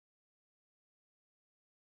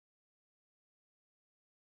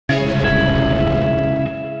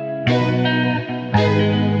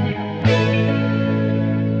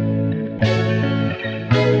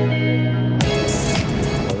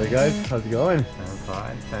how's it going? I'm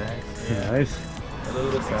fine, thanks. Yeah. Nice. A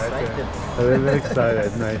little bit excited. A little bit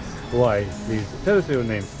excited, nice. Why? Please tell us your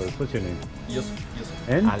names first. What's your name? Yusuf.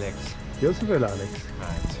 And? Alex. Yusuf and Alex.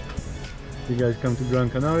 Right. You guys come to Gran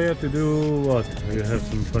Canaria to do what? You have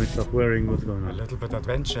some funny stuff wearing, what's going A on? little bit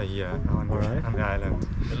adventure here on, Alright. on the island.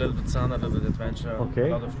 A little bit sun, a little bit adventure, Okay.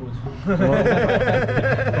 a lot of food.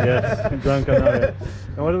 Yes, Gran Canaria.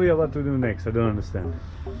 And what are we about to do next? I don't understand.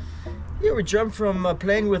 Yeah, we jump from a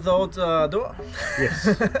plane without a door. Yes,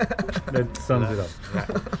 that sums it up. Yeah.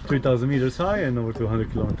 3,000 meters high and over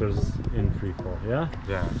 200 kilometers in free fall, yeah?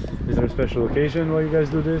 Yeah. Is there a special occasion why you guys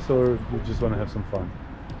do this, or you just want to have some fun?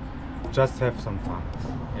 Just have some fun.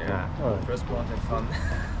 Yeah. Alright. First one and fun.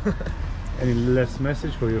 Any last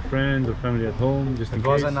message for your friends or family at home, just in It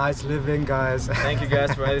was case? a nice living, guys. Thank you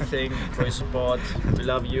guys for everything, for your support. We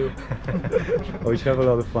love you. Oh, we should have a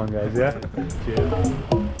lot of fun, guys, yeah?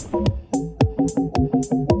 Cheers.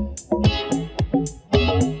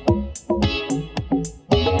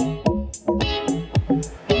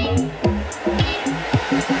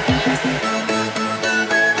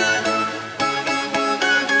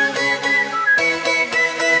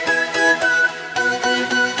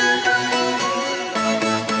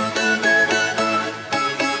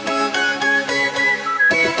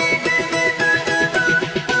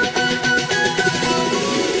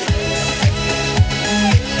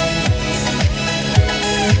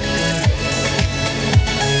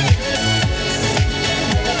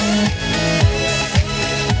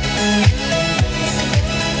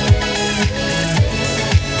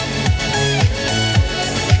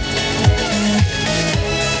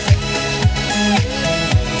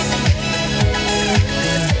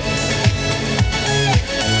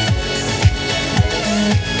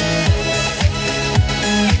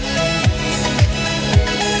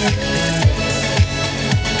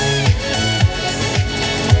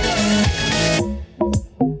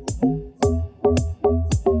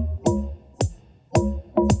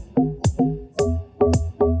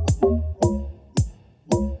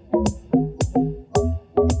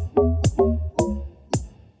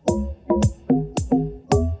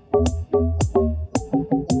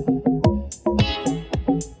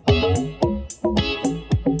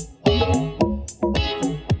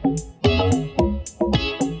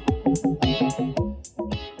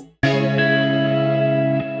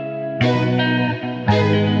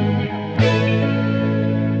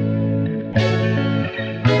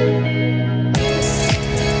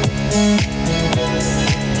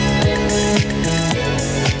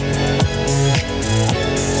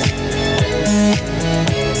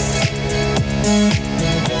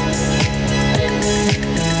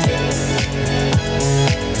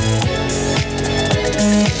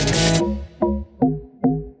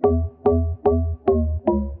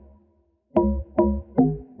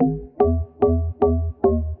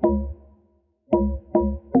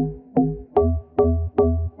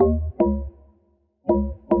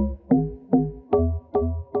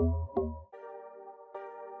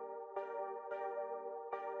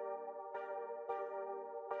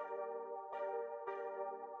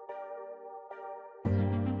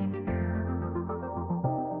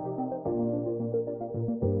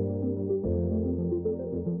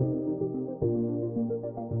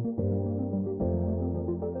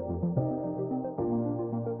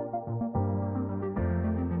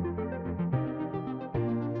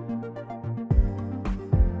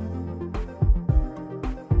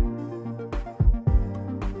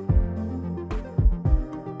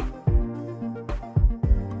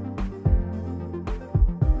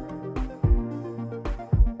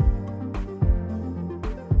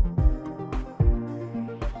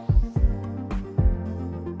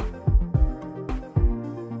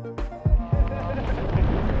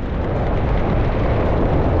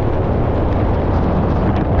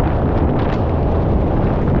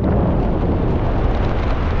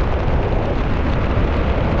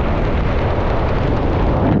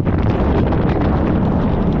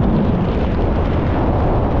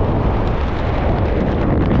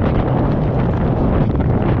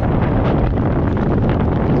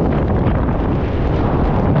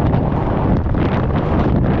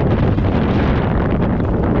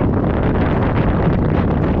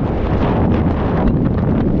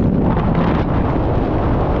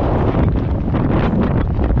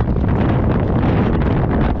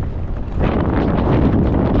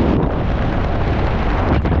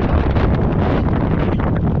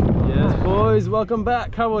 welcome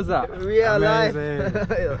back. How was that? We are alive.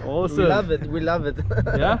 Awesome. We love it. We love it.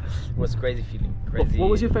 Yeah? It was a crazy feeling. Crazy. What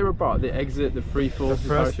was your favorite part? The exit, the free fall, the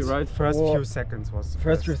parachute ride? First Well, few seconds was the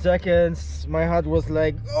First few seconds, my heart was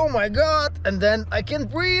like, oh my god, and then I can't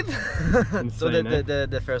breathe. So Insane, eh?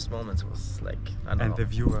 the first moments was like, I don't and know. the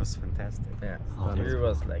view was fantastic. Yeah, Oh, the view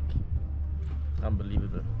was like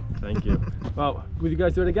unbelievable. Thank you. Well, will you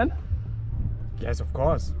guys do it again? Yes, of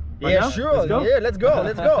course. Right Yeah, now? sure. Let's go? Yeah, let's go.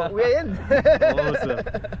 Let's go. We're in.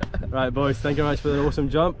 Awesome. Right, boys, thank you very much for the awesome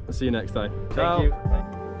jump. See you next time. Thank you.